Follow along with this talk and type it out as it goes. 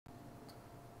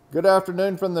Good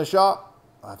afternoon from the shop.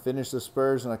 I finished the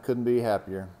Spurs and I couldn't be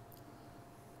happier.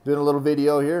 Doing a little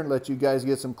video here, let you guys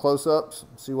get some close-ups,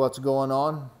 see what's going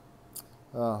on.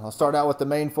 I'll start out with the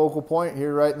main focal point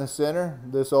here right in the center,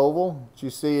 this oval that you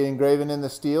see engraving in the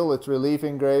steel. It's relief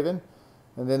engraving.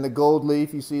 And then the gold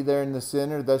leaf you see there in the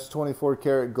center, that's 24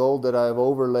 karat gold that I've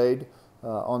overlaid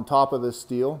on top of the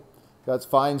steel. Got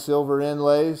fine silver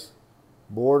inlays,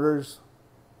 borders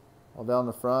all down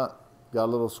the front. Got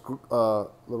a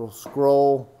little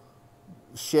scroll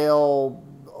shell,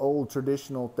 old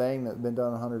traditional thing that's been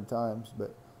done 100 times.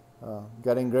 But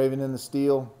got engraving in the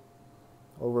steel,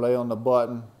 overlay on the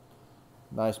button,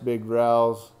 nice big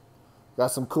rowels.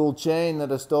 Got some cool chain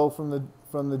that I stole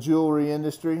from the jewelry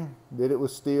industry. Did it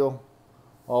with steel,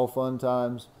 all fun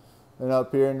times. And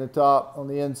up here in the top, on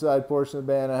the inside portion of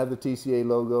the band, I have the TCAA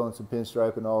logo and some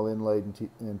pinstriping all inlaid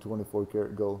in 24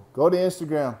 karat gold. Go to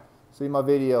Instagram, see my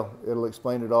video. It'll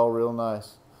explain it all real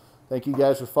nice. Thank you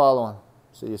guys for following.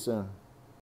 See you soon.